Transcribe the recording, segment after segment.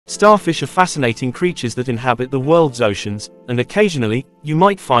Starfish are fascinating creatures that inhabit the world's oceans, and occasionally, you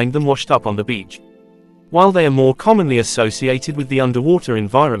might find them washed up on the beach. While they are more commonly associated with the underwater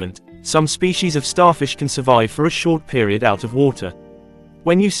environment, some species of starfish can survive for a short period out of water.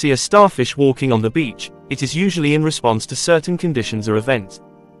 When you see a starfish walking on the beach, it is usually in response to certain conditions or events.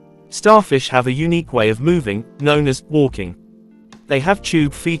 Starfish have a unique way of moving, known as walking. They have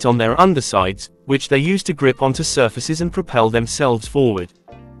tube feet on their undersides, which they use to grip onto surfaces and propel themselves forward.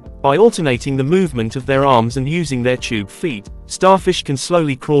 By alternating the movement of their arms and using their tube feet, starfish can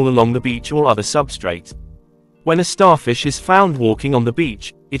slowly crawl along the beach or other substrates. When a starfish is found walking on the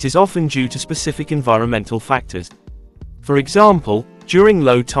beach, it is often due to specific environmental factors. For example, during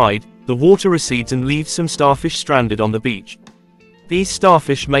low tide, the water recedes and leaves some starfish stranded on the beach. These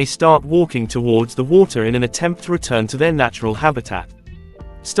starfish may start walking towards the water in an attempt to return to their natural habitat.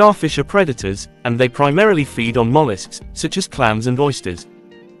 Starfish are predators, and they primarily feed on mollusks, such as clams and oysters.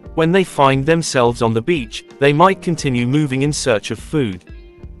 When they find themselves on the beach, they might continue moving in search of food.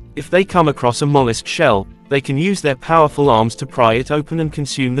 If they come across a mollusk shell, they can use their powerful arms to pry it open and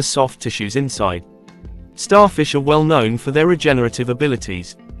consume the soft tissues inside. Starfish are well known for their regenerative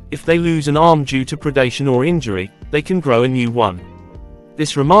abilities. If they lose an arm due to predation or injury, they can grow a new one.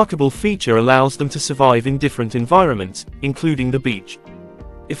 This remarkable feature allows them to survive in different environments, including the beach.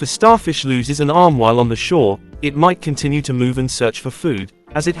 If a starfish loses an arm while on the shore, it might continue to move and search for food,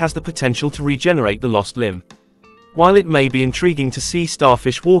 as it has the potential to regenerate the lost limb. While it may be intriguing to see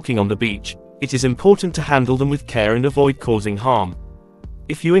starfish walking on the beach, it is important to handle them with care and avoid causing harm.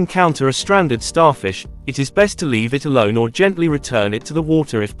 If you encounter a stranded starfish, it is best to leave it alone or gently return it to the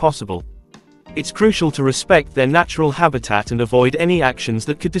water if possible. It's crucial to respect their natural habitat and avoid any actions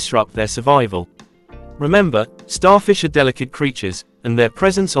that could disrupt their survival. Remember, starfish are delicate creatures, and their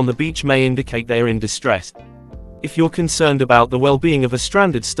presence on the beach may indicate they are in distress. If you're concerned about the well-being of a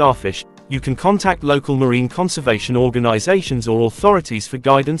stranded starfish, you can contact local marine conservation organizations or authorities for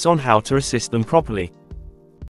guidance on how to assist them properly.